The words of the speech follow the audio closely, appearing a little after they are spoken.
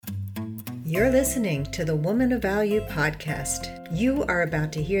You're listening to the Woman of Value podcast. You are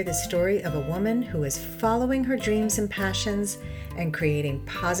about to hear the story of a woman who is following her dreams and passions and creating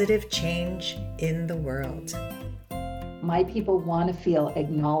positive change in the world. My people want to feel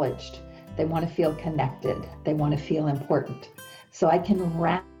acknowledged. They want to feel connected. They want to feel important. So I can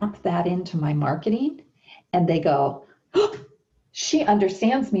wrap that into my marketing and they go, oh, she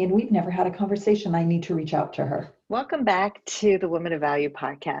understands me and we've never had a conversation. I need to reach out to her. Welcome back to the Woman of Value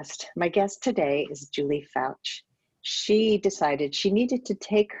podcast. My guest today is Julie Foucht. She decided she needed to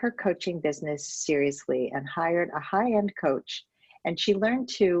take her coaching business seriously and hired a high-end coach. And she learned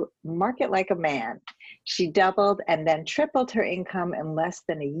to market like a man. She doubled and then tripled her income in less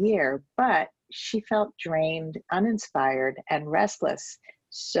than a year, but she felt drained, uninspired, and restless.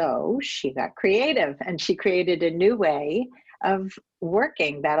 So she got creative and she created a new way of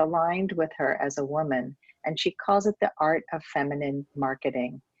working that aligned with her as a woman. And she calls it the art of feminine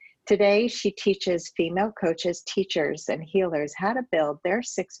marketing. Today, she teaches female coaches, teachers, and healers how to build their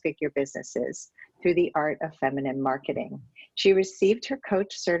six-figure businesses through the art of feminine marketing. She received her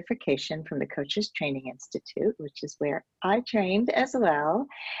coach certification from the Coaches Training Institute, which is where I trained as well.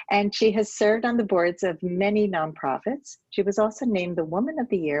 And she has served on the boards of many nonprofits. She was also named the Woman of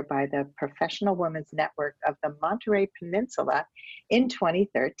the Year by the Professional Women's Network of the Monterey Peninsula in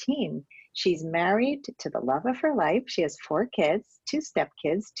 2013. She's married to the love of her life. She has 4 kids, 2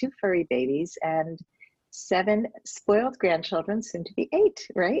 stepkids, 2 furry babies, and 7 spoiled grandchildren, soon to be 8,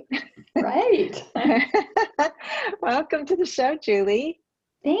 right? Right. Welcome to the show, Julie.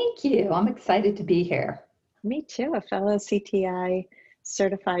 Thank you. I'm excited to be here. Me too, a fellow CTI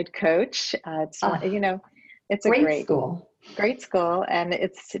certified coach. It's a great school. Great school. And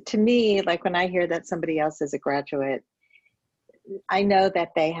it's, to me, like when I hear that somebody else is a graduate, I know that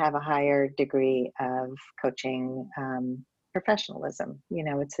they have a higher degree of coaching professionalism. You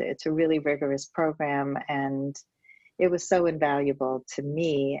know, it's a really rigorous program, and it was so invaluable to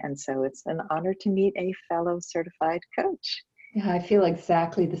me. And so it's an honor to meet a fellow certified coach. Yeah, I feel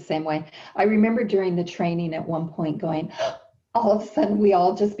exactly the same way. I remember during the training at one point going, all of a sudden we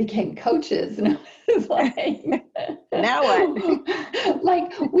all just became coaches. And it was like, now what?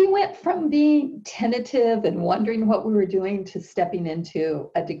 Like we went from being tentative and wondering what we were doing to stepping into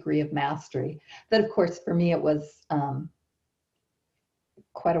a degree of mastery. That, of course, for me, it was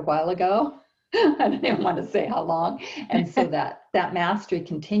quite a while ago. I didn't want to say how long. And so that mastery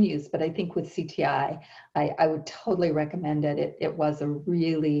continues. But I think with CTI, I would totally recommend it. It was a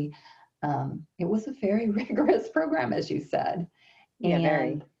really, it was a very rigorous program, as you said. Yeah, and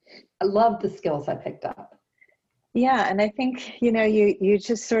very. I love the skills I picked up. Yeah, and I think, you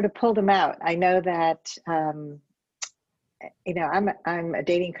just sort of pulled them out. I know that, I'm a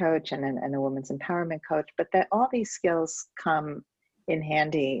dating coach and a women's empowerment coach, but that all these skills come in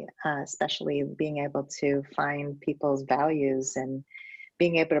handy, especially being able to find people's values and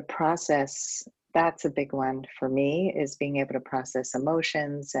being able to process. That's a big one for me, is being able to process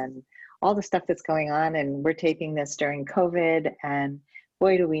emotions and all the stuff that's going on. And we're taping this during COVID, and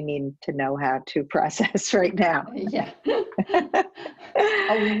boy, do we need to know how to process right now. Yeah.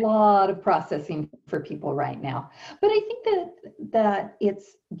 A lot of processing for people right now. But I think that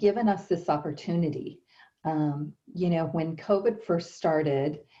it's given us this opportunity. When COVID first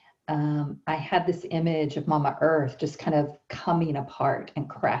started, I had this image of Mama Earth just kind of coming apart and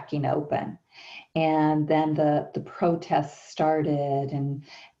cracking open. And then the protests started and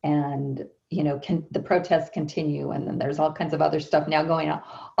the protests continue. And then there's all kinds of other stuff now going on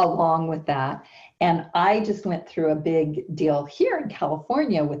along with that. And I just went through a big deal here in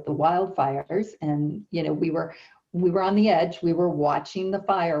California with the wildfires. And, we were on the edge. We were watching the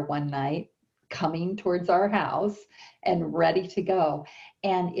fire one night coming towards our house and ready to go.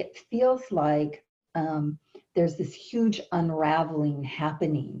 And it feels like there's this huge unraveling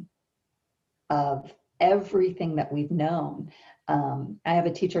happening of everything that we've known. I have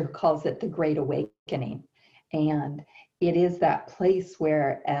a teacher who calls it the Great Awakening. And it is that place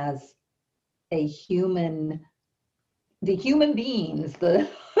where, as the human beings,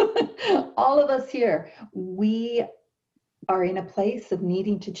 all of us here, we are in a place of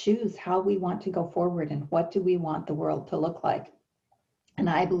needing to choose how we want to go forward and what do we want the world to look like. And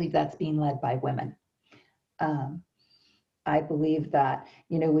I believe that's being led by women. I believe that,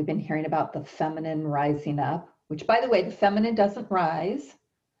 we've been hearing about the feminine rising up, which, by the way, the feminine doesn't rise.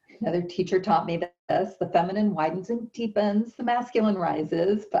 Another teacher taught me this: the feminine widens and deepens, the masculine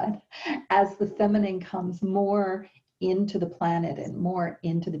rises. But as the feminine comes more into the planet and more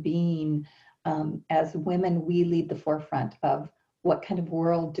into the being, as women, we lead the forefront of what kind of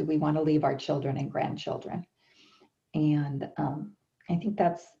world do we want to leave our children and grandchildren. And I think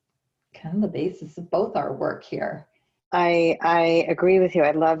that's kind of the basis of both our work here. I agree with you.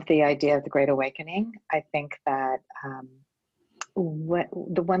 I love the idea of the Great Awakening. I think that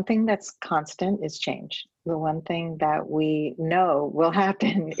the one thing that's constant is change. The one thing that we know will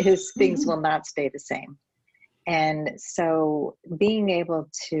happen is things will not stay the same. And so being able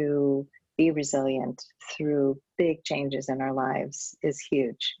to be resilient through big changes in our lives is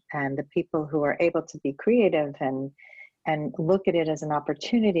huge. And the people who are able to be creative and look at it as an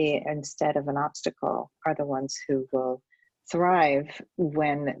opportunity instead of an obstacle are the ones who will thrive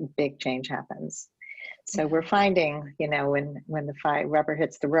when big change happens. So we're finding, when the rubber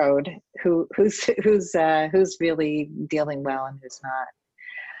hits the road, who's really dealing well and who's not.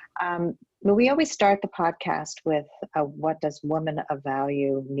 But we always start the podcast with what does woman of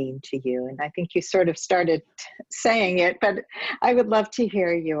value mean to you? And I think you sort of started saying it, but I would love to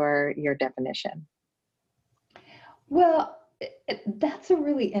hear your definition. Well, that's a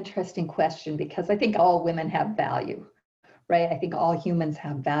really interesting question, because I think all women have value, right? I think all humans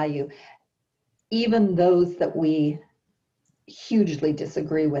have value. Even those that we hugely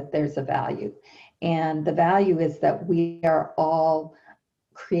disagree with, there's a value. And the value is that we are all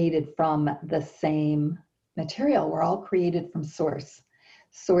created from the same material. We're all created from source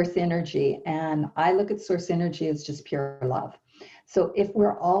energy. And I look at source energy as just pure love. So if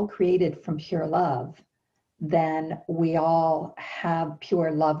we're all created from pure love, then we all have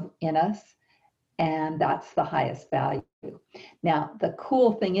pure love in us. And that's the highest value. Now, the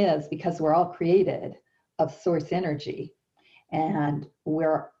cool thing is, because we're all created of source energy, and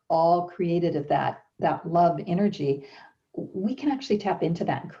we're all created of that love energy, we can actually tap into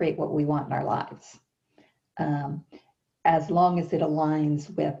that and create what we want in our lives, as long as it aligns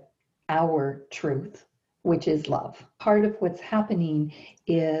with our truth, which is love. Part of what's happening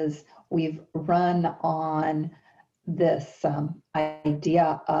is we've run on this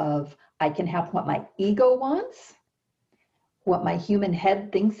idea of, I can have what my ego wants, what my human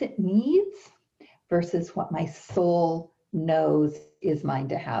head thinks it needs, versus what my soul knows is mine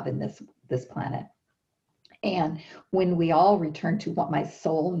to have in this planet. And when we all return to what my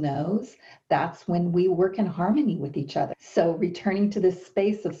soul knows, that's when we work in harmony with each other. So returning to this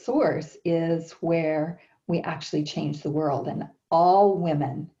space of source is where we actually change the world. And all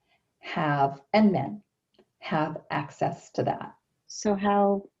women and men have access to that. So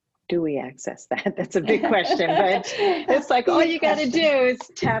how do we access that? That's a big question, but it's like all you got to do is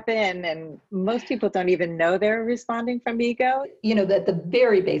tap in, and most people don't even know they're responding from ego. The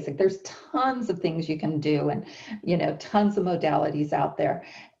very basic, there's tons of things you can do, and tons of modalities out there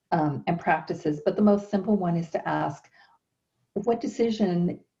and practices, but the most simple one is to ask, what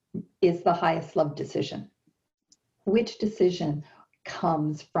decision is the highest love decision? Which decision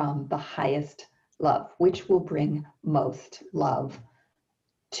comes from the highest love? Which will bring most love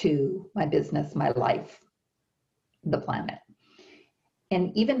to my business, my life, the planet?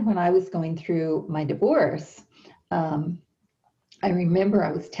 And even when I was going through my divorce, I remember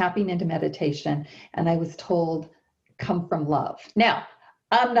I was tapping into meditation and I was told, come from love. Now,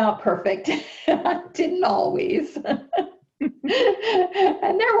 I'm not perfect. I didn't always. And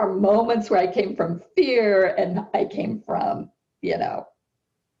there were moments where I came from fear, and I came from,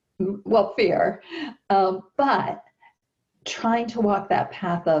 fear. But trying to walk that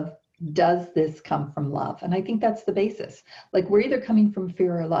path of, does this come from love? And I think that's the basis. Like, we're either coming from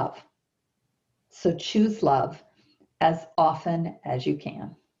fear or love. So choose love as often as you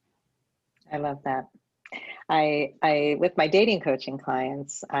can. I love that. I with my dating coaching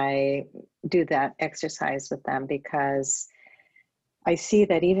clients, I do that exercise with them, because I see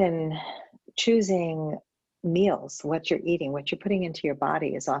that even choosing meals, what you're eating, what you're putting into your body,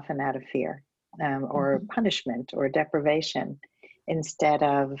 is often out of fear or punishment or deprivation, instead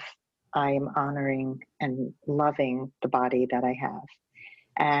of I am honoring and loving the body that I have.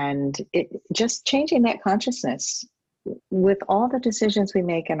 And just changing that consciousness with all the decisions we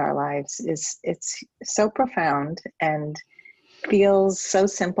make in our lives it's so profound and feels so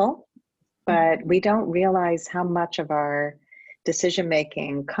simple, but we don't realize how much of our decision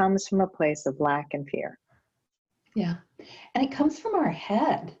making comes from a place of lack and fear. Yeah. And it comes from our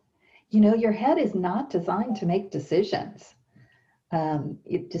head. Your head is not designed to make decisions.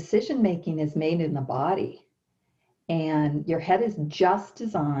 Decision making is made in the body, and your head is just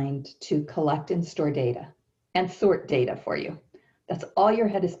designed to collect and store data and sort data for you. That's all your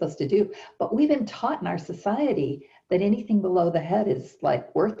head is supposed to do. But we've been taught in our society that anything below the head is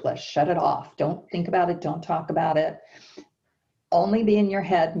like worthless. Shut it off. Don't think about it. Don't talk about it. Only be in your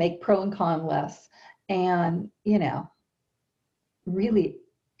head. Make pro and con lists. And, really,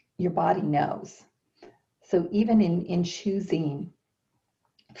 your body knows. So even in choosing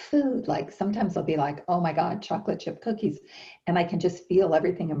food. Like sometimes I'll be like, oh my God, chocolate chip cookies. And I can just feel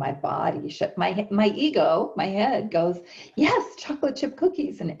everything in my body. My ego, my head goes, yes, chocolate chip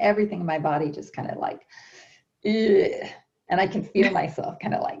cookies. And everything in my body just kind of like, ugh. And I can feel myself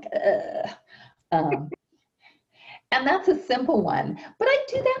kind of like, ugh. Um, and that's a simple one, but I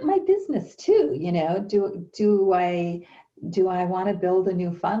do that in my business too. You know, do I want to build a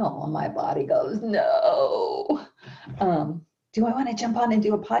new funnel? And my body goes, no. Do I want to jump on and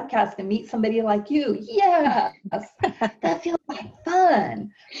do a podcast and meet somebody like you? Yes, that feels like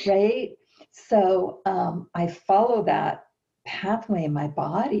fun, right? So I follow that pathway in my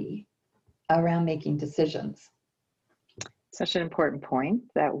body around making decisions. Such an important point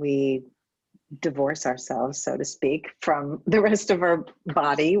that we divorce ourselves, so to speak, from the rest of our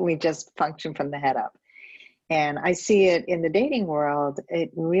body. We just function from the head up. And I see it in the dating world.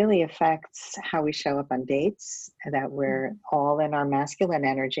 It really affects how we show up on dates, that we're all in our masculine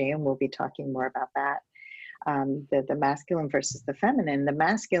energy, and we'll be talking more about that. The masculine versus the feminine. The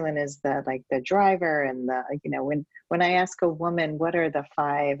masculine is the driver, and when I ask a woman what are the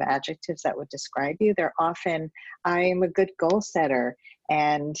 5 adjectives that would describe you, they're often, I am a good goal setter,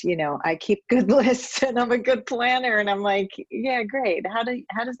 and I keep good lists, and I'm a good planner. And I'm like, yeah, great. How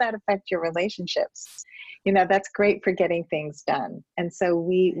does that affect your relationships? That's great for getting things done. And so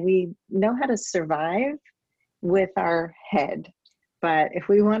we know how to survive with our head. But if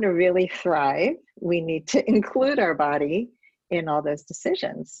we want to really thrive, we need to include our body in all those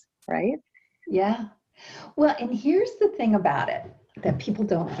decisions, right? Yeah. Well, and here's the thing about it that people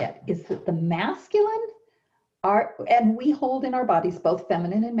don't get is that the masculine and we hold in our bodies both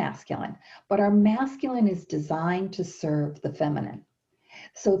feminine and masculine, but our masculine is designed to serve the feminine.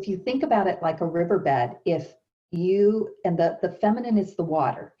 So if you think about it like a riverbed, and the feminine is the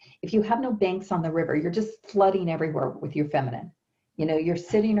water. If you have no banks on the river, you're just flooding everywhere with your feminine. You're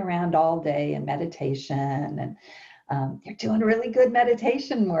sitting around all day in meditation, and you're doing really good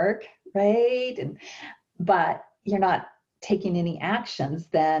meditation work, right? But you're not taking any actions,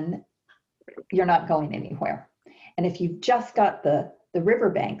 then you're not going anywhere. And if you've just got the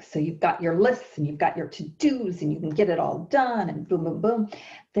riverbanks, so you've got your lists and you've got your to-dos and you can get it all done and boom, boom, boom,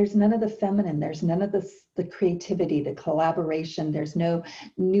 there's none of the feminine, there's none of the creativity, the collaboration, there's no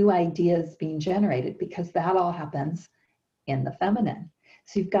new ideas being generated because that all happens in the feminine.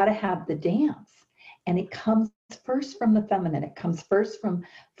 So you've got to have the dance, and it comes first from the feminine. It comes first from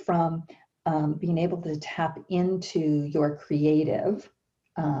being able to tap into your creative.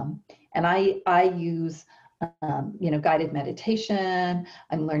 And I use guided meditation.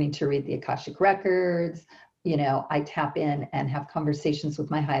 I'm learning to read the Akashic records. I tap in and have conversations with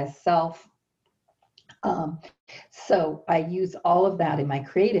my highest self. So I use all of that in my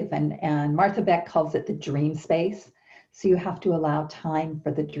creative, and Martha Beck calls it the dream space. So you have to allow time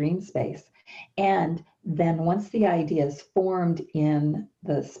for the dream space. And then once the idea is formed in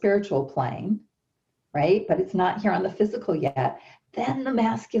the spiritual plane, right, but it's not here on the physical yet, then the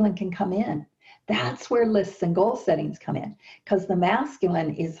masculine can come in. That's where lists and goal settings come in, because the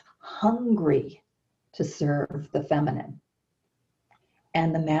masculine is hungry to serve the feminine.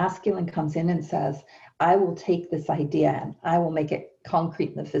 And the masculine comes in and says, I will take this idea and I will make it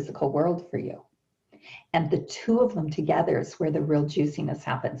concrete in the physical world for you. And the two of them together is where the real juiciness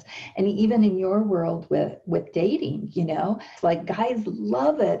happens. And even in your world with dating, it's like guys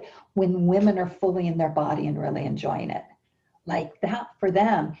love it when women are fully in their body and really enjoying it. Like that for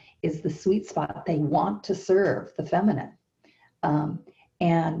them is the sweet spot. They want to serve the feminine.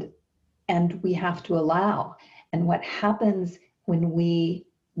 And we have to allow. And what happens when we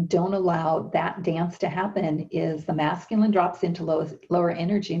don't allow that dance to happen is the masculine drops into lower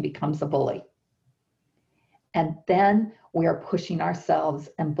energy and becomes a bully. And then we are pushing ourselves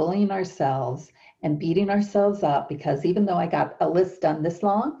and bullying ourselves and beating ourselves up because even though I got a list done this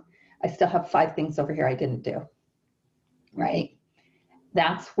long, I still have 5 things over here I didn't do, right?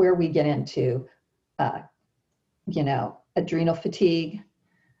 That's where we get into, adrenal fatigue,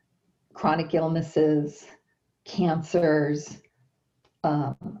 chronic illnesses, cancers,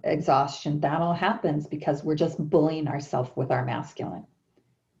 exhaustion. That all happens because we're just bullying ourselves with our masculine.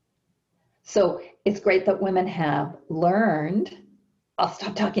 So it's great that women have learned, I'll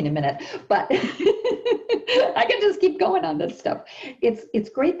stop talking a minute, but I can just keep going on this stuff. It's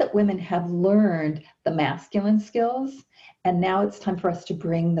great that women have learned the masculine skills, and now it's time for us to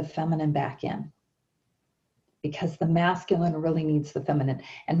bring the feminine back in, because the masculine really needs the feminine.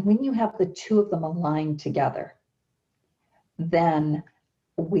 And when you have the two of them aligned together, then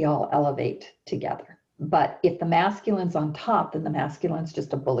we all elevate together. But if the masculine's on top, then the masculine's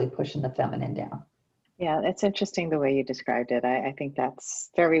just a bully pushing the feminine down. Yeah, it's interesting the way you described it. I think that's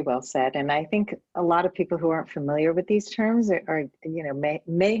very well said. And I think a lot of people who aren't familiar with these terms are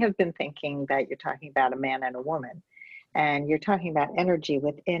may have been thinking that you're talking about a man and a woman, and you're talking about energy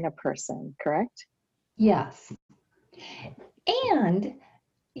within a person, correct? Yes. And,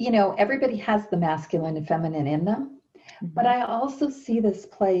 everybody has the masculine and feminine in them. But I also see this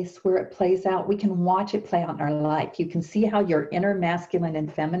place where it plays out. We can watch it play out in our life. You can see how your inner masculine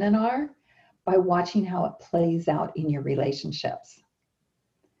and feminine are by watching how it plays out in your relationships.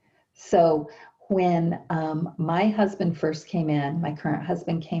 So when my husband first came in, my current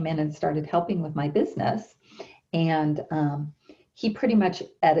husband came in and started helping with my business, and he pretty much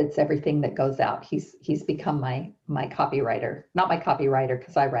edits everything that goes out. He's become my copywriter, not my copywriter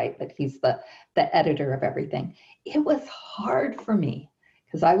because I write, but he's the editor of everything. It was hard for me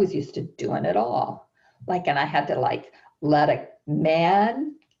because I was used to doing it all. And I had to let a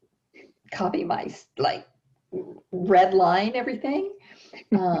man copy my red line everything.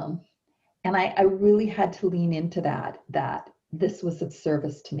 And I really had to lean into that this was of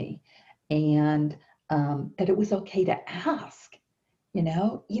service to me, and that it was okay to ask,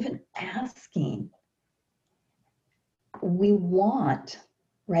 even asking. We want,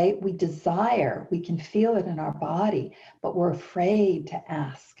 right? We desire, we can feel it in our body, but we're afraid to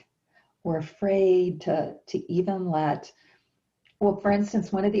ask. We're afraid to even let, well, for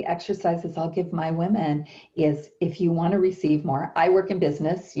instance, one of the exercises I'll give my women is, if you want to receive more, I work in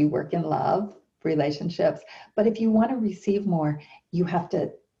business, you work in love, relationships, but if you want to receive more, you have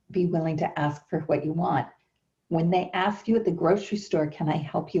to be willing to ask for what you want. When they ask you at the grocery store, can I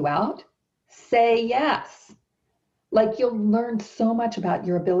help you out? Say yes. You'll learn so much about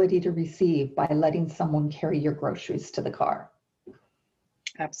your ability to receive by letting someone carry your groceries to the car.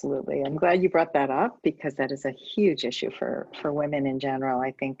 Absolutely. I'm glad you brought that up, because that is a huge issue for women in general.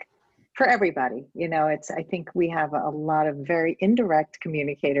 I think for everybody, I think we have a lot of very indirect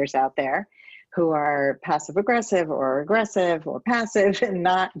communicators out there who are passive aggressive or passive and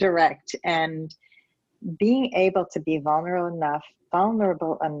not direct. And being able to be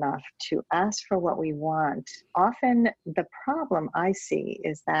vulnerable enough to ask for what we want. Often the problem I see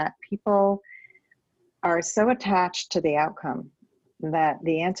is that people are so attached to the outcome that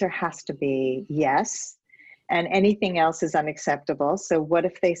the answer has to be yes, and anything else is unacceptable. So what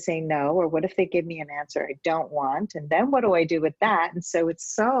if they say no, or what if they give me an answer I don't want? And then what do I do with that? And so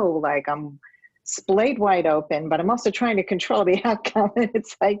it's so I'm splayed wide open, but I'm also trying to control the outcome. And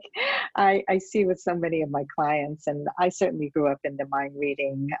it's I see with so many of my clients, and I certainly grew up in the mind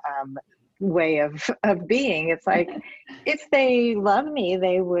reading way of being. It's if they love me,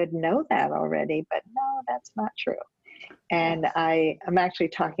 they would know that already, but no, that's not true. And I'm actually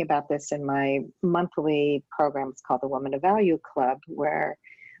talking about this in my monthly program. It's called the Woman of Value Club, where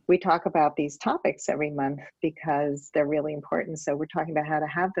we talk about these topics every month because they're really important. So we're talking about how to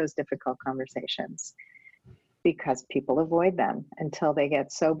have those difficult conversations, because people avoid them until they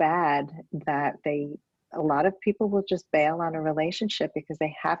get so bad that a lot of people will just bail on a relationship because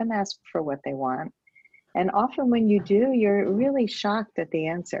they haven't asked for what they want. And often when you do, you're really shocked at the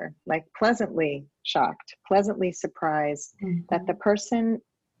answer, pleasantly shocked, pleasantly surprised that the person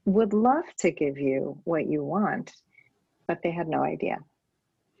would love to give you what you want, but they had no idea.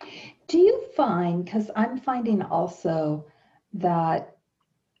 Do you find, because I'm finding also that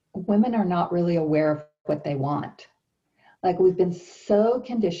women are not really aware of what they want. We've been so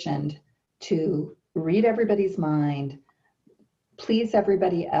conditioned to read everybody's mind, please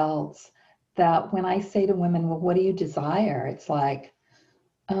everybody else, that when I say to women, well, what do you desire? It's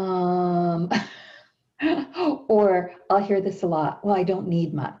or I'll hear this a lot, well, I don't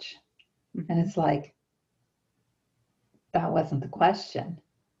need much. And it's that wasn't the question.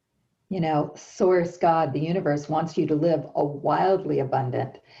 Source, God, the universe wants you to live a wildly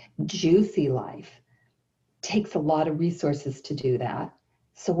abundant, juicy life. Takes a lot of resources to do that.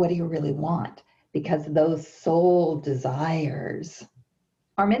 So what do you really want? Because those soul desires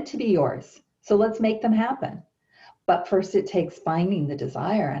are meant to be yours. So let's make them happen. But first it takes finding the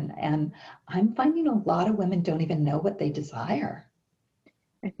desire. And I'm finding a lot of women don't even know what they desire.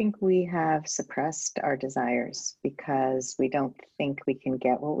 I think we have suppressed our desires because we don't think we can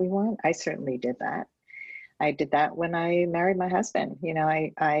get what we want. I certainly did that. I did that when I married my husband.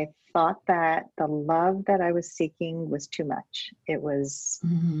 I thought that the love that I was seeking was too much. It was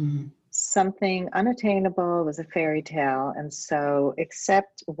something unattainable. It was a fairy tale. And so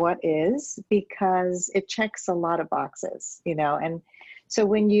accept what is, because it checks a lot of boxes, and so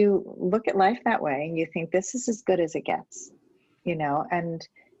when you look at life that way and you think this is as good as it gets, and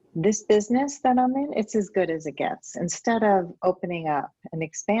this business that I'm in, it's as good as it gets. Instead of opening up and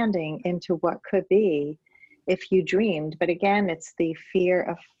expanding into what could be if you dreamed. But again, it's the fear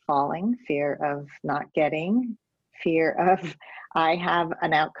of falling, fear of not getting, fear of I have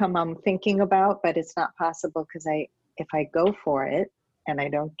an outcome I'm thinking about, but it's not possible because if I go for it and I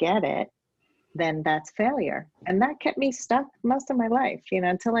don't get it, then that's failure. And that kept me stuck most of my life,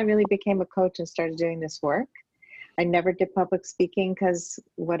 until I really became a coach and started doing this work. I never did public speaking because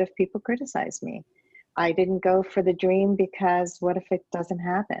what if people criticize me? I didn't go for the dream because what if it doesn't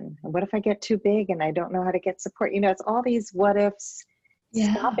happen? What if I get too big and I don't know how to get support? It's all these what ifs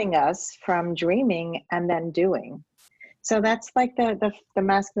stopping us from dreaming and then doing. So that's like the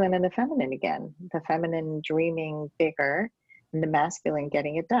masculine and the feminine again, the feminine dreaming bigger and the masculine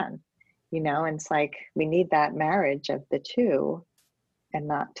getting it done, and it's like we need that marriage of the two and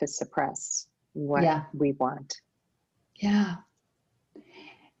not to suppress what we want. Yeah.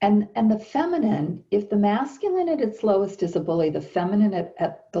 And the feminine, if the masculine at its lowest is a bully, the feminine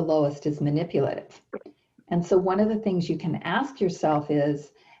at the lowest is manipulative. And so one of the things you can ask yourself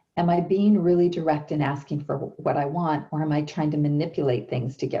is, am I being really direct in asking for what I want, or am I trying to manipulate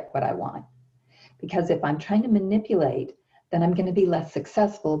things to get what I want? Because if I'm trying to manipulate, then I'm going to be less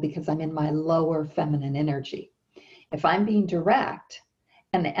successful because I'm in my lower feminine energy. If I'm being direct,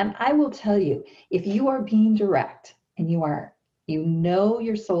 and I will tell you, if you are being direct and you know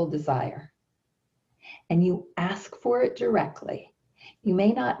your soul desire and you ask for it directly, you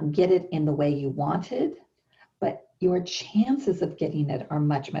may not get it in the way you wanted, but your chances of getting it are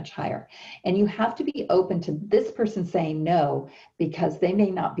much, much higher. And you have to be open to this person saying no, because they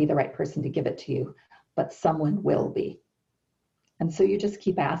may not be the right person to give it to you, but someone will be. And so you just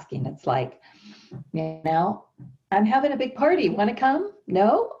keep asking. It's like, I'm having a big party. Want to come?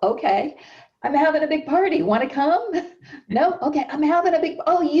 No? Okay. I'm having a big party. Want to come? No? Okay. I'm having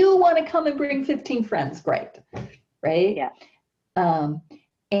oh, you want to come and bring 15 friends. Great. Right? Yeah.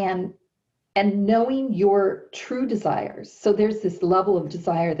 And knowing your true desires. So there's this level of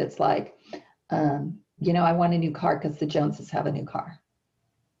desire that's like, I want a new car because the Joneses have a new car.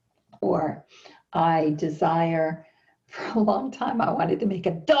 Or I desire, for a long time, I wanted to make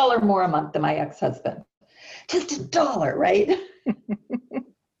 $1 more a month than my ex-husband. Just $1, right?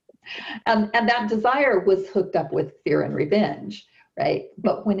 And that desire was hooked up with fear and revenge, right?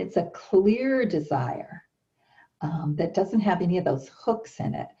 But when it's a clear desire that doesn't have any of those hooks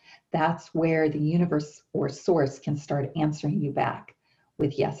in it, that's where the universe or source can start answering you back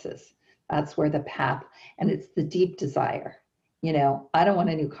with yeses. That's where the path, and it's the deep desire. I don't want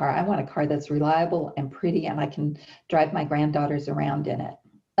a new car. I want a car that's reliable and pretty and I can drive my granddaughters around in it.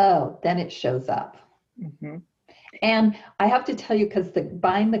 Oh, then it shows up. Mm-hmm. And I have to tell you, because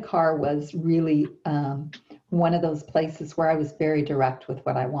buying the car was really one of those places where I was very direct with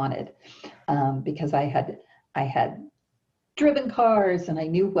what I wanted, because I had driven cars and I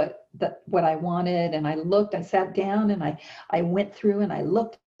knew what I wanted, and I sat down and I went through and I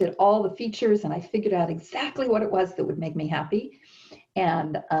looked at all the features and I figured out exactly what it was that would make me happy.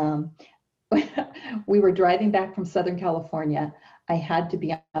 And we were driving back from Southern California. I had to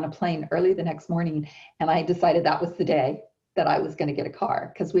be on a plane early the next morning, and I decided that was the day that I was going to get a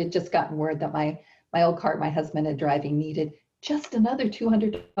car, because we had just gotten word that my old car my husband had driving needed just another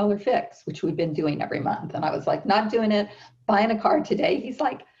 $200 fix, which we've been doing every month. And I was like, not doing it, buying a car today. He's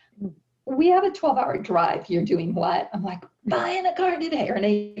like, we have a 12-hour drive. You're doing what? I'm like, buying a car today, or an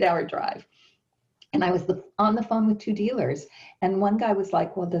 8-hour drive. And I was on the phone with 2 dealers. And one guy was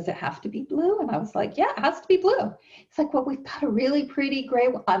like, well, does it have to be blue? And I was like, yeah, it has to be blue. He's like, well, we've got a really pretty gray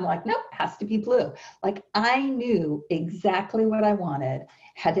one. I'm like, nope, it has to be blue. Like, I knew exactly what I wanted,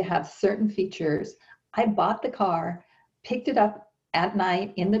 had to have certain features. I bought the car, picked it up at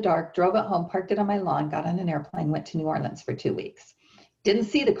night in the dark, drove it home, parked it on my lawn, got on an airplane, went to New Orleans for 2 weeks. Didn't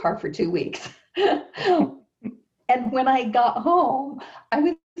see the car for 2 weeks. And when I got home, I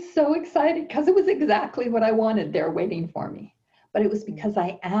was so excited because it was exactly what I wanted there waiting for me. But it was because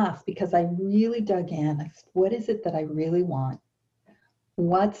I asked, because I really dug in. I said, what is it that I really want?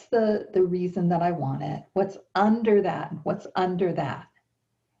 What's the reason that I want it? What's under that? What's under that?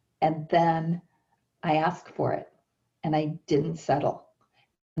 And then I asked for it, and I didn't settle.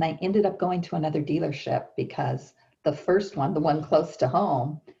 And I ended up going to another dealership because the first one, the one close to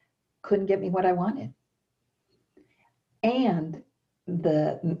home, couldn't get me what I wanted. And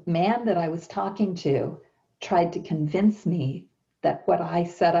the man that I was talking to tried to convince me that what I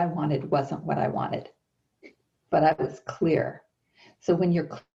said I wanted wasn't what I wanted, but I was clear. So when you're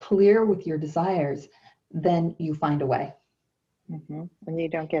clear with your desires, then you find a way. Mm-hmm. And you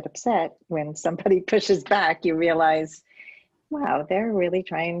don't get upset when somebody pushes back. You realize wow, they're really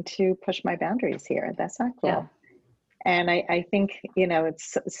trying to push my boundaries here. That's not cool. Yeah. And I think,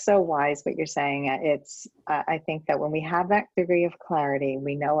 it's so wise what you're saying. I think that when we have that degree of clarity,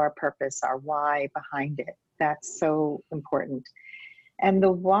 we know our purpose, our why behind it. That's so important. And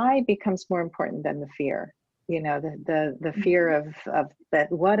the why becomes more important than the fear. The fear of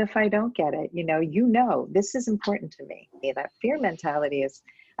that, what if I don't get it? This is important to me. That fear mentality is,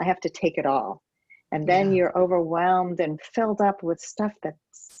 I have to take it all. And then you're overwhelmed and filled up with stuff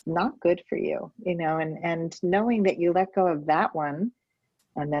that's not good for you, and knowing that you let go of that one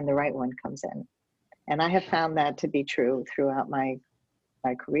and then the right one comes in. And I have found that to be true throughout my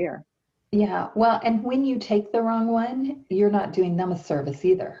career. Yeah. Well, and when you take the wrong one, you're not doing them a service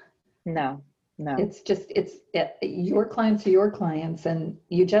either. No. It's just, your clients are your clients, and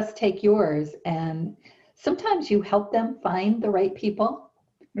you just take yours. And sometimes you help them find the right people.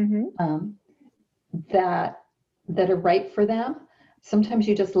 Mm-hmm. That are right for them. Sometimes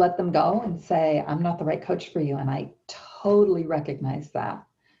you just let them go and say, I'm not the right coach for you. And I totally recognize that.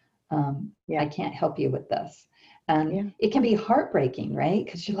 I can't help you with this. And it can be heartbreaking, right?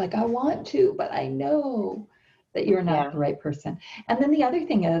 Because you're like, I want to, but I know that you're not the right person. And then the other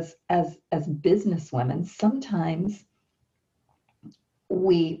thing is, as business women, sometimes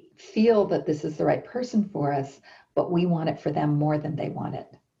we feel that this is the right person for us, but we want it for them more than they want it.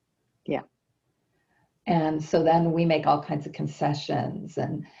 Yeah. And so then we make all kinds of concessions,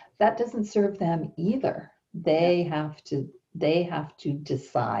 and that doesn't serve them either. They have to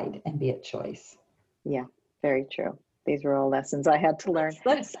decide and be at choice. Yeah, very true. These were all lessons I had to learn.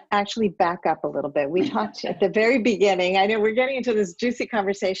 Let's actually back up a little bit. We talked at the very beginning. I know we're getting into this juicy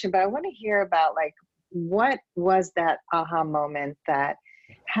conversation, but I want to hear about, like, what was that aha moment that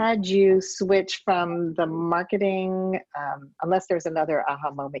had you switch from the marketing, unless there's another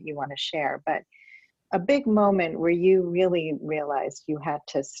aha moment you want to share, but a big moment where you really realized you had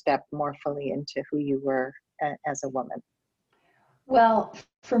to step more fully into who you were as a woman? Well,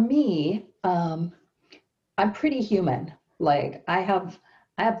 for me, I'm pretty human. Like, I have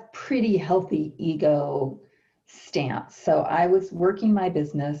pretty healthy ego stance. So I was working my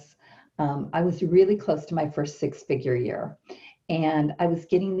business. I was really close to my first six-figure year, and I was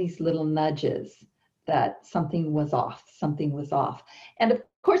getting these little nudges that something was off. And of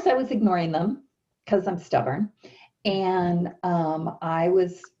course I was ignoring them because I'm stubborn. And I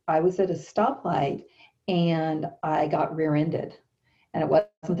was at a stoplight, and I got rear-ended. And it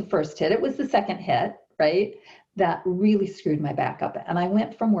wasn't the first hit, it was the second hit, right? That really screwed my back up. And I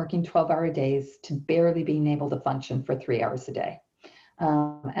went from working 12-hour days to barely being able to function for 3 hours a day.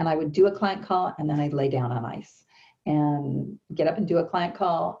 And I would do a client call, and then I'd lay down on ice and get up and do a client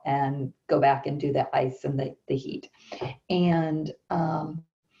call and go back and do the ice and the heat. And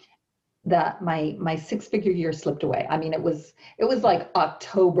that my six-figure year slipped away. I mean, it was like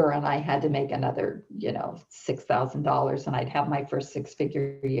October, and I had to make another, $6,000, and I'd have my first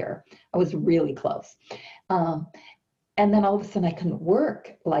six-figure year. I was really close. And then all of a sudden I couldn't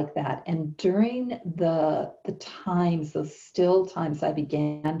work like that. And during the times, those still times, I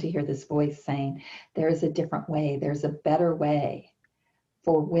began to hear this voice saying, there's a different way. There's a better way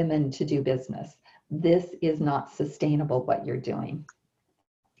for women to do business. This is not sustainable, what you're doing.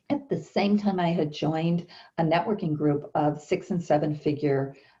 At the same time, I had joined a networking group of 6- and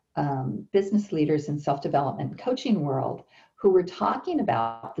 7-figure business leaders in self-development and coaching world who were talking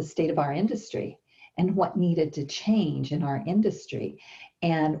about the state of our industry and what needed to change in our industry.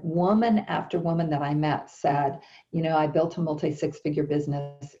 And woman after woman that I met said, I built a multi-six-figure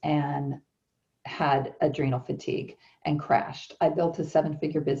business and had adrenal fatigue and crashed. I built a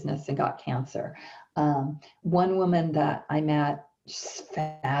 7-figure business and got cancer. One woman that I met, just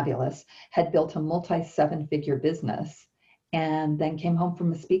fabulous, had built a multi-7-figure business and then came home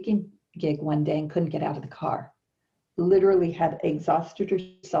from a speaking gig one day and couldn't get out of the car. Literally had exhausted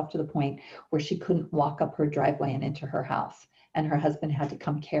herself to the point where she couldn't walk up her driveway and into her house. And her husband had to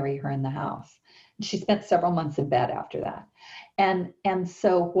come carry her in the house. And she spent several months in bed after that. And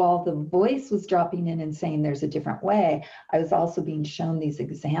so while the voice was dropping in and saying there's a different way, I was also being shown these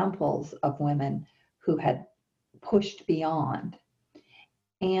examples of women who had pushed beyond.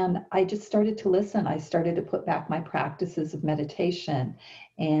 And I just started to listen. I started to put back my practices of meditation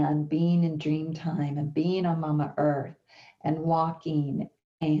and being in dream time and being on Mama Earth and walking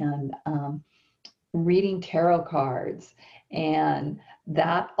and reading tarot cards. And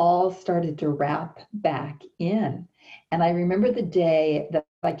that all started to wrap back in. And I remember the day that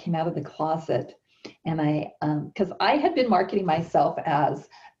I came out of the closet, and because I had been marketing myself as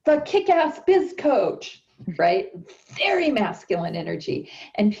the kick-ass biz coach, right? Very masculine energy.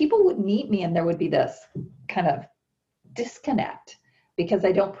 And people would meet me, and there would be this kind of disconnect because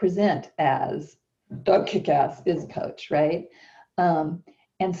I don't present as the kick-ass biz coach, right?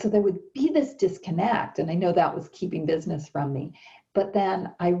 And so there would be this disconnect, and I know that was keeping business from me. But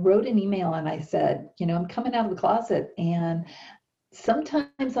then I wrote an email and I said, I'm coming out of the closet, and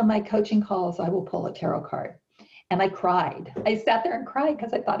sometimes on my coaching calls, I will pull a tarot card. And I cried. I sat there and cried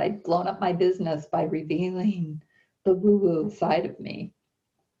because I thought I'd blown up my business by revealing the woo-woo side of me.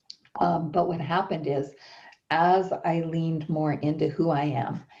 But what happened is, as I leaned more into who I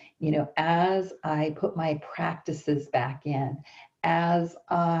am, as I put my practices back in, as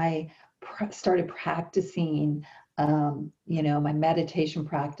I started practicing, my meditation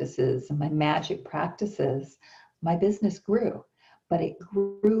practices and my magic practices, my business grew. But it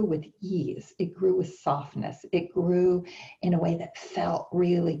grew with ease. It grew with softness. It grew in a way that felt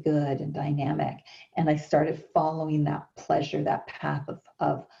really good and dynamic. And I started following that pleasure, that path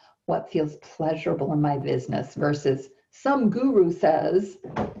of what feels pleasurable in my business versus some guru says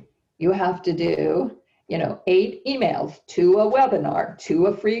you have to do, 8 emails, to a webinar, to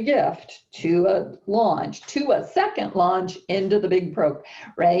a free gift, to a launch, to a second launch into the big program,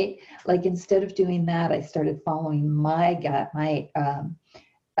 right? Like instead of doing that, I started following my gut,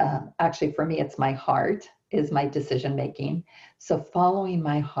 actually for me, it's my heart is my decision making. So following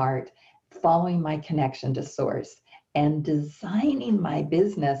my heart, following my connection to source, and designing my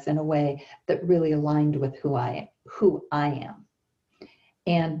business in a way that really aligned with who I am.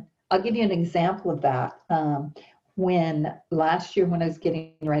 And I'll give you an example of that. When last year, when I was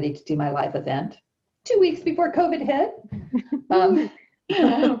getting ready to do my live event, 2 weeks before COVID hit,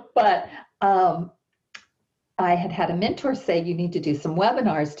 but I had a mentor say, you need to do some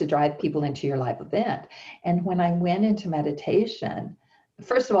webinars to drive people into your live event. And when I went into meditation,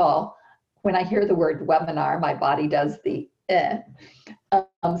 first of all, when I hear the word webinar, my body does the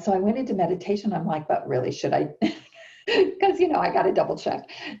So I went into meditation. I'm like, but really, should I? Because, I got to double check.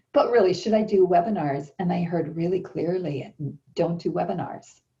 But really, should I do webinars? And I heard really clearly, don't do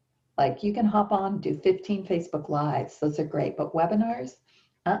webinars. Like you can hop on, do 15 Facebook Lives. Those are great. But webinars,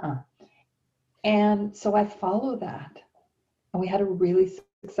 And so I followed that. And we had a really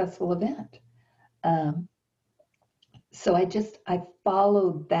successful event. So I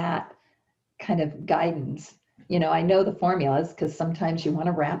followed that kind of guidance. I know the formulas because sometimes you want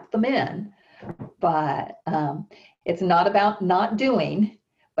to wrap them in. But it's not about not doing,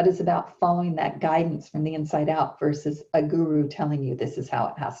 but it's about following that guidance from the inside out versus a guru telling you this is how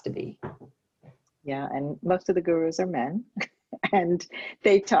it has to be. Yeah, and most of the gurus are men, and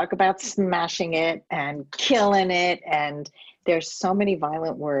they talk about smashing it and killing it, and there's so many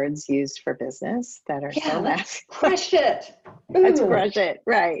violent words used for business that are so nasty. Crush it. Let's crush it,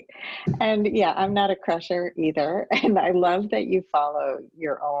 right? And yeah, I'm not a crusher either, and I love that you follow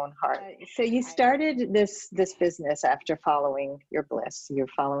your own heart. So you started this business after following your bliss. You're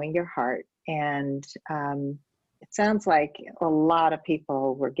following your heart, and it sounds like a lot of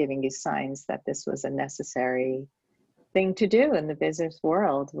people were giving you signs that this was a necessary thing to do in the business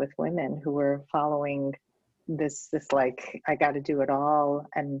world with women who were following this like, I got to do it all,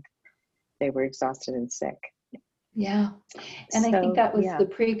 and they were exhausted and sick. Yeah. And I think that was the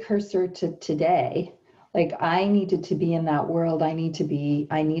precursor to today. Like I needed to be in that world. I needed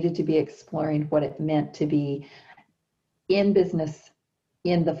to be exploring what it meant to be in business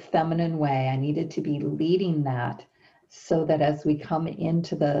in the feminine way. I needed to be leading that so that as we come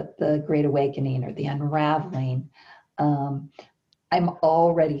into the Great Awakening or the unraveling, I'm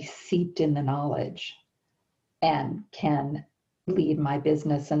already seeped in the knowledge and can lead my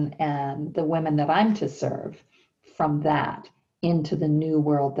business and the women that I'm to serve from that into the new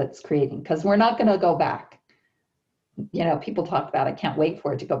world that's creating. Because we're not going to go back. People talk about, I can't wait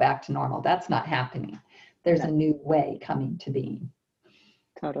for it to go back to normal. That's not happening. There's a new way coming to being.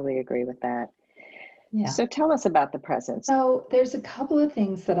 Totally agree with that. Yeah. So tell us about the presence. So there's a couple of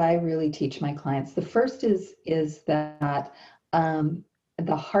things that I really teach my clients. The first is that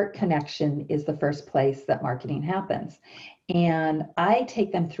the heart connection is the first place that marketing happens. And I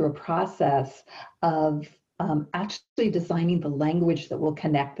take them through a process of actually designing the language that will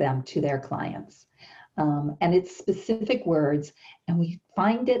connect them to their clients. And it's specific words, and we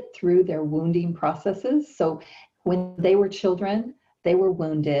find it through their wounding processes. So when they were children, they were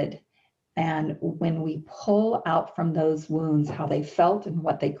wounded. And when we pull out from those wounds how they felt and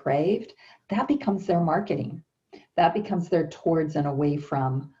what they craved, that becomes their marketing. That becomes their towards and away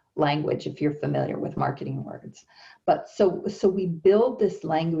from language, if you're familiar with marketing words. But so we build this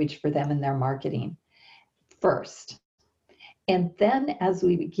language for them in their marketing first. And then as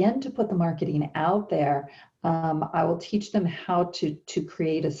we begin to put the marketing out there, I will teach them how to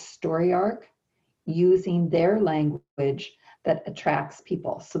create a story arc using their language that attracts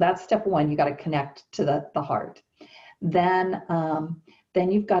people. So that's step one. You got to connect to the heart. Then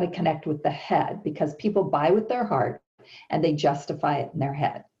you've got to connect with the head, because people buy with their heart and they justify it in their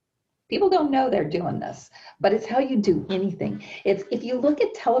head. People don't know they're doing this, but it's how you do anything. It's, if you look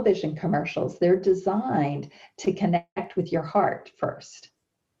at television commercials, they're designed to connect with your heart first,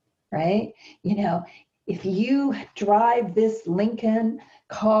 right? You know, if you drive this Lincoln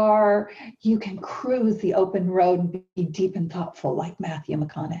car, you can cruise the open road and be deep and thoughtful like Matthew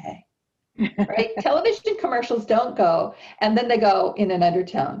McConaughey, right? Television commercials don't go, and then they go in an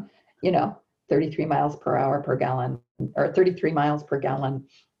undertone, you know, 33 miles per hour per gallon, or 33 miles per gallon,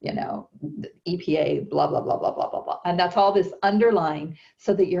 you know, EPA, blah, blah, blah, blah, blah, blah, blah. And that's all this underlying,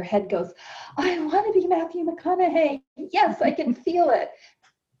 so that your head goes, I want to be Matthew McConaughey. Yes, I can feel it.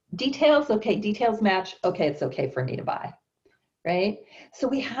 Details, okay, details match. Okay, it's okay for me to buy, right? So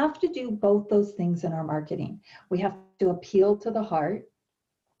we have to do both those things in our marketing. We have to appeal to the heart.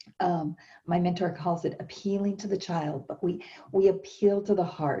 My mentor calls it appealing to the child, but we appeal to the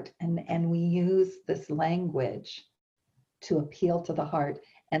heart, and we use this language to appeal to the heart.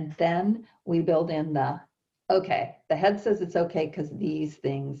 And then we build in okay, the head says it's okay because these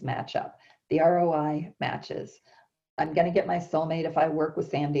things match up. The ROI matches. I'm going to get my soulmate if I work with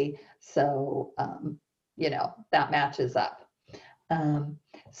Sandy. So, you know, that matches up.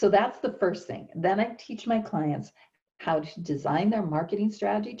 So that's the first thing. Then I teach my clients how to design their marketing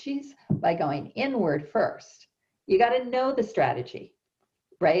strategies by going inward first. You got to know the strategy,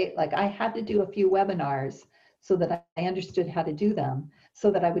 right? Like I had to do a few webinars so that I understood how to do them,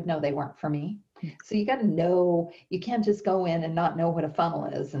 so that I would know they weren't for me. So you got to know, you can't just go in and not know what a funnel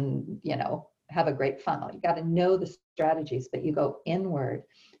is and, you know, have a great funnel. You got to know the strategies, but you go inward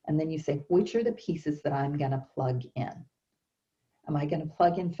and then you say, which are the pieces that I'm going to plug in? Am I going to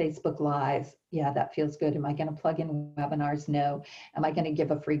plug in Facebook Lives? Yeah, that feels good. Am I going to plug in webinars? No. Am I going to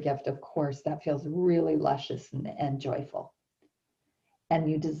give a free gift? Of course, that feels really luscious and joyful. And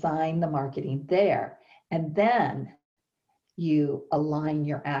you design the marketing there. And then you align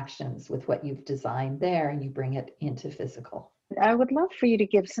your actions with what you've designed there, and you bring it into physical. I would love for you to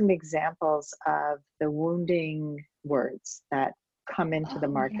give some examples of the wounding words that come into the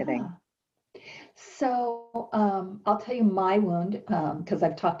marketing. Yeah. So I'll tell you my wound, because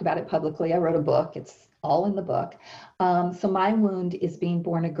I've talked about it publicly. I wrote a book. It's all in the book. So my wound is being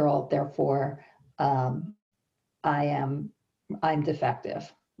born a girl. Therefore, I'm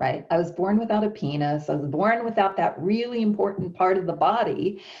defective, right? I was born without a penis. I was born without that really important part of the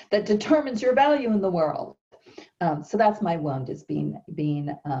body that determines your value in the world. So that's my wound, is being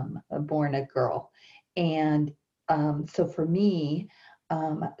born a girl. And so for me,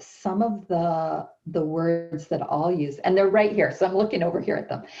 some of the words that I'll use, and they're right here. So I'm looking over here at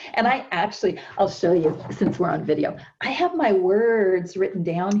them. And I'll show you, since we're on video, I have my words written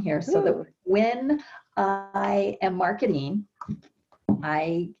down here so that when I am marketing,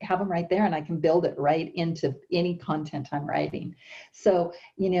 I have them right there and I can build it right into any content I'm writing. So,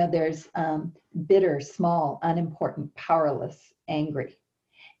 you know, there's bitter, small, unimportant, powerless, angry.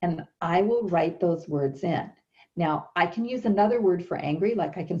 And I will write those words in. Now, I can use another word for angry,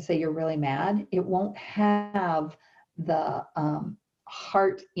 like I can say you're really mad. It won't have the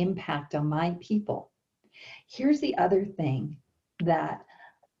heart impact on my people. Here's the other thing that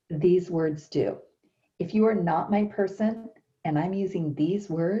these words do. If you are not my person and I'm using these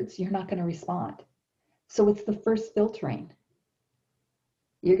words, you're not going to respond. So it's the first filtering.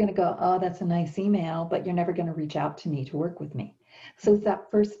 You're going to go, oh, that's a nice email, but you're never going to reach out to me to work with me. So it's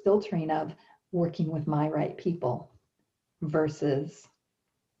that first filtering of working with my right people versus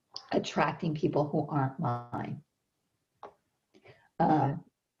attracting people who aren't mine.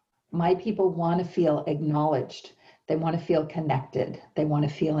 My people want to feel acknowledged. They want to feel connected. They want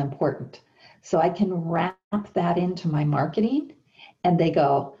to feel important. So I can wrap that into my marketing and they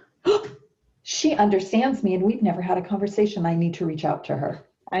go, oh, she understands me and we've never had a conversation. I need to reach out to her.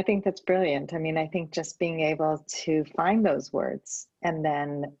 I think that's brilliant. I mean, I think just being able to find those words and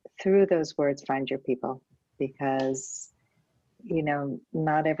then through those words, find your people, because, you know,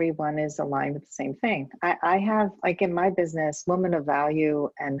 not everyone is aligned with the same thing. I have, like in my business, women of value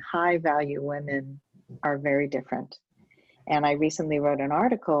and high value women are very different. And I recently wrote an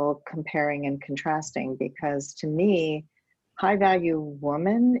article comparing and contrasting, because to me, high value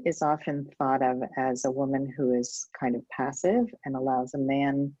woman is often thought of as a woman who is kind of passive and allows a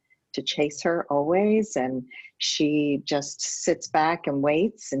man to chase her always. And she just sits back and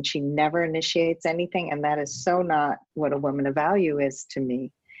waits and she never initiates anything. And that is so not what a woman of value is to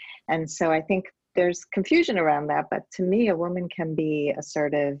me. And so I think there's confusion around that. But to me, a woman can be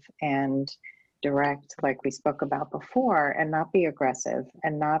assertive and direct, like we spoke about before, and not be aggressive,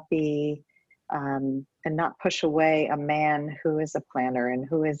 and not be and not push away a man who is a planner and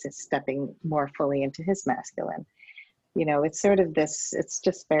who is stepping more fully into his masculine. You know, it's sort of this, it's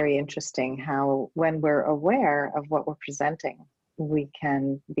just very interesting how when we're aware of what we're presenting, we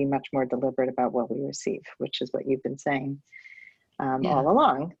can be much more deliberate about what we receive, which is what you've been saying all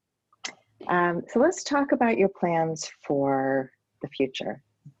along. So let's talk about your plans for the future.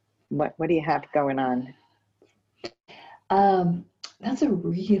 What do you have going on? That's a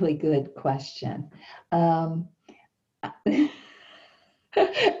really good question. And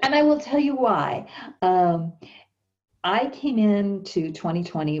I will tell you why. I came into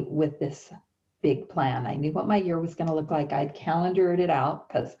 2020 with this big plan. I knew what my year was going to look like. I'd calendared it out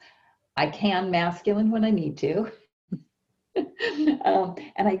because I can masculine when I need to.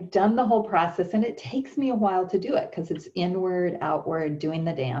 And I've done the whole process, and it takes me a while to do it because it's inward, outward, doing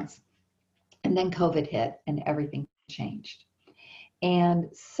the dance. And then COVID hit and everything changed. And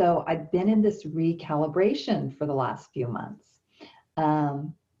so I've been in this recalibration for the last few months,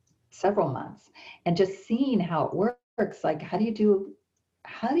 several months, and just seeing how it works. Like, how do you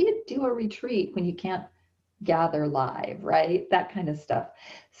do a retreat when you can't gather live, right? That kind of stuff.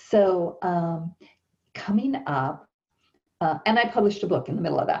 So coming up, and I published a book in the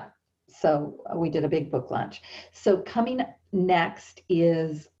middle of that. So we did a big book launch. So coming next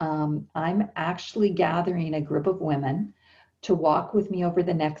is I'm actually gathering a group of women to walk with me over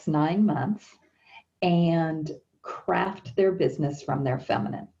the next 9 months and craft their business from their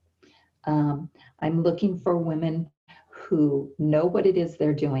feminine. I'm looking for women who know what it is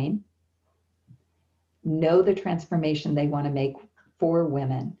they're doing, know the transformation they want to make for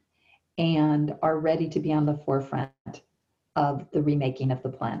women, and are ready to be on the forefront of the remaking of the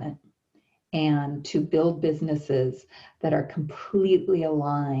planet, and to build businesses that are completely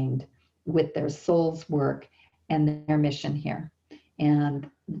aligned with their soul's work and their mission here. And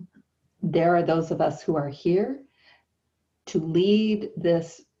there are those of us who are here to lead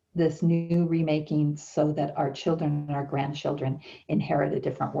this new remaking so that our children and our grandchildren inherit a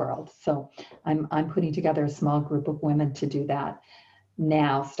different world. So I'm putting together a small group of women to do that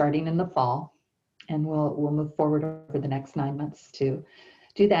now, starting in the fall, and we'll move forward over the next 9 months to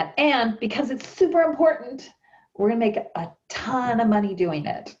do that. And because it's super important, we're gonna make a ton of money doing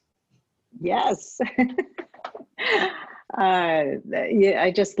it. Yes. Yeah,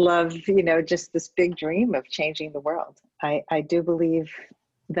 I just love, just this big dream of changing the world. I do believe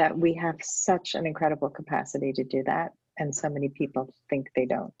that we have such an incredible capacity to do that, and so many people think they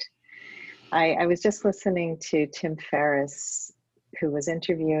don't. I was just listening to Tim Ferriss, who was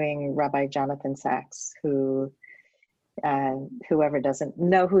interviewing Rabbi Jonathan Sachs, who, whoever doesn't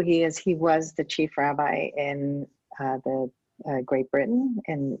know who he is, he was the chief rabbi in the Great Britain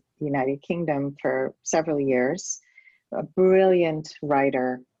and United Kingdom for several years, a brilliant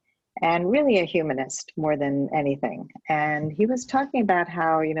writer, and really a humanist more than anything. And he was talking about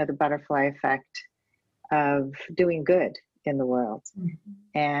how, the butterfly effect of doing good in the world,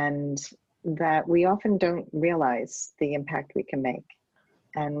 and that we often don't realize the impact we can make.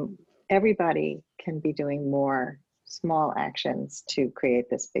 And everybody can be doing more small actions to create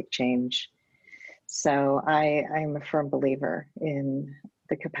this big change. So I'm a firm believer in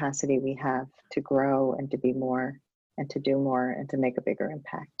the capacity we have to grow and to be more and to do more and to make a bigger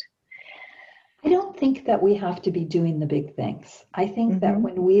impact. I don't think that we have to be doing the big things. I think that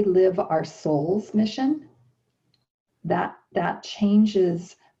when we live our soul's mission, that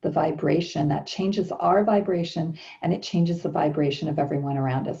changes the vibration, that changes our vibration, and it changes the vibration of everyone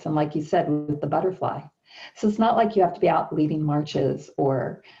around us. And like you said, with the butterfly. So it's not like you have to be out leading marches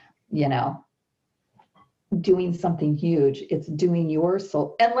or, doing something huge. It's doing your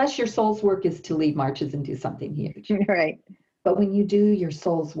soul, unless your soul's work is to lead marches and do something huge. Right. But when you do your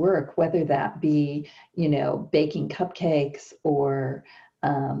soul's work, whether that be, baking cupcakes or,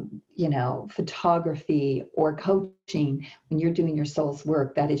 photography or coaching, when you're doing your soul's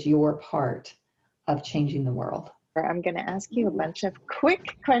work, that is your part of changing the world. I'm going to ask you a bunch of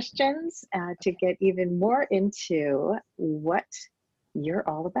quick questions to get even more into what you're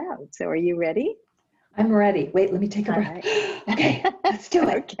all about. So are you ready? I'm ready. Wait, let me take a breath. Right. Okay, let's do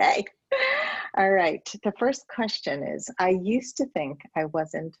it. Okay. All right. The first question is, I used to think I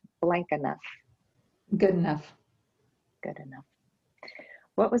wasn't blank enough. Good enough. Good enough.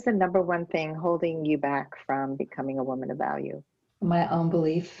 What was the number one thing holding you back from becoming a woman of value? My own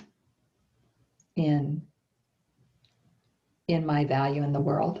belief in my value in the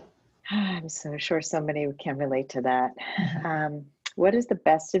world. I'm so sure somebody can relate to that. What is the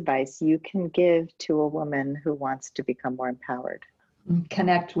best advice you can give to a woman who wants to become more empowered?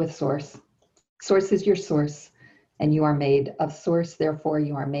 Connect with source. Source is your source, and you are made of source. Therefore,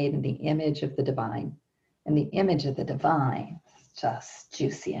 you are made in the image of the divine. And the image of the divine is just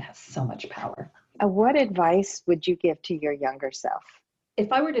juicy. It has so much power. What advice would you give to your younger self?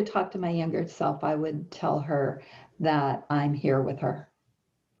 If I were to talk to my younger self, I would tell her that I'm here with her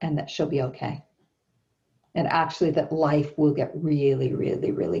and that she'll be okay. And actually that life will get really,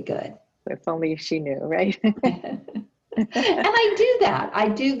 really, really good. If only she knew, right? And I do that.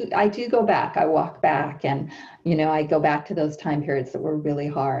 I do go back. I walk back and, I go back to those time periods that were really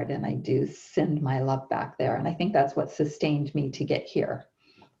hard, and I do send my love back there. And I think that's what sustained me to get here,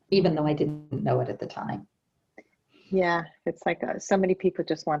 even though I didn't know it at the time. Yeah, it's like so many people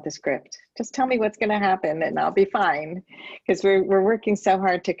just want the script. Just tell me what's going to happen and I'll be fine. Because we're working so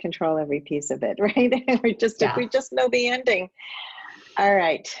hard to control every piece of it, right? If we just know the ending. All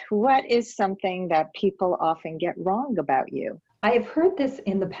right. What is something that people often get wrong about you? I have heard this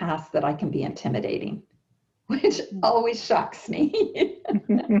in the past, that I can be intimidating, which always shocks me.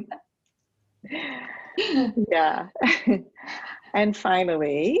 Yeah. And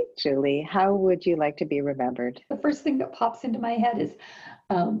finally, Julie, how would you like to be remembered? The first thing that pops into my head is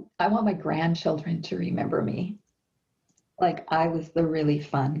I want my grandchildren to remember me like I was the really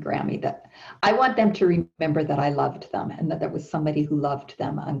fun Grammy. That I want them to remember that I loved them and that there was somebody who loved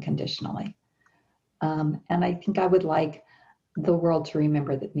them unconditionally. And I think I would like the world to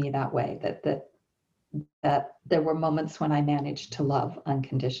remember me that way, that there were moments when I managed to love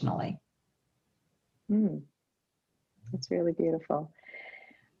unconditionally. That's really beautiful.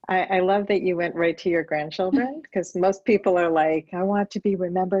 I love that you went right to your grandchildren, because most people are like, I want to be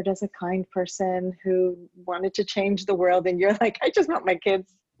remembered as a kind person who wanted to change the world. And you're like, I just want my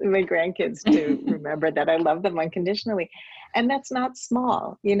grandkids to remember that I love them unconditionally. And that's not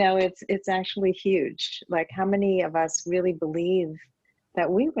small, it's actually huge. Like, how many of us really believe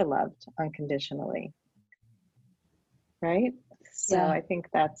that we were loved unconditionally? Right? So yeah. I think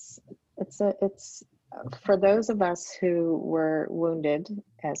it's for those of us who were wounded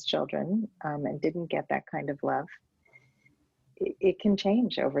as children and didn't get that kind of love, it can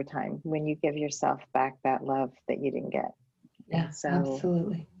change over time when you give yourself back that love that you didn't get. Yeah, so,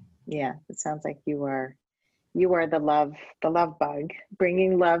 absolutely. Yeah, it sounds like you are the love bug,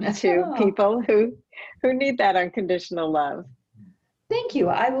 bringing love to people who need that unconditional love. Thank you.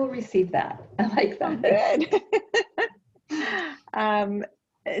 I will receive that. I like that. Good.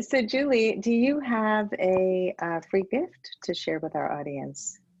 So Julie, do you have a free gift to share with our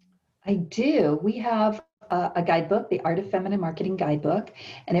audience? I do. We have a guidebook, the Art of Feminine Marketing Guidebook,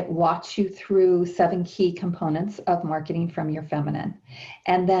 and it walks you through 7 key components of marketing from your feminine.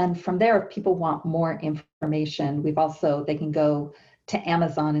 And then from there, if people want more information, they can go to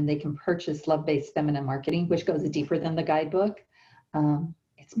Amazon and they can purchase Love-Based Feminine Marketing, which goes deeper than the guidebook.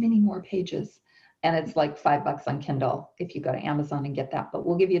 It's many more pages. And it's like $5 on Kindle if you go to Amazon and get that. But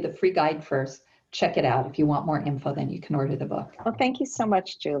we'll give you the free guide first. Check it out. If you want more info, then you can order the book. Well, thank you so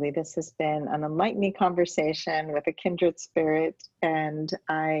much, Julie. This has been an enlightening conversation with a kindred spirit. And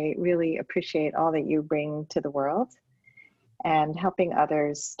I really appreciate all that you bring to the world and helping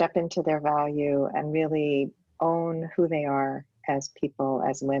others step into their value and really own who they are as people,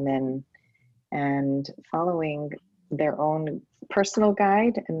 as women, and following their own personal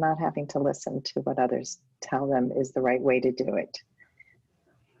guide and not having to listen to what others tell them is the right way to do it.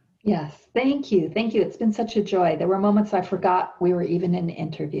 Yes, thank you. Thank you. It's been such a joy. There were moments I forgot we were even in an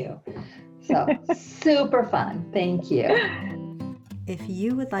interview. So super fun. Thank you. If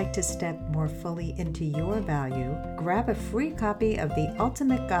you would like to step more fully into your value, grab a free copy of The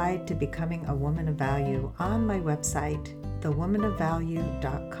Ultimate Guide to Becoming a Woman of Value on my website,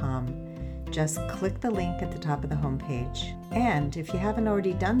 thewomanofvalue.com. Just click the link at the top of the homepage. And if you haven't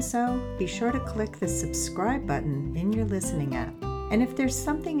already done so, be sure to click the subscribe button in your listening app. And if there's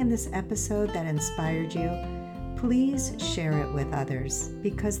something in this episode that inspired you, please share it with others,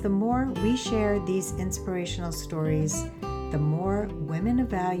 because the more we share these inspirational stories, the more women of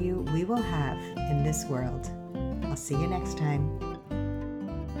value we will have in this world. I'll see you next time.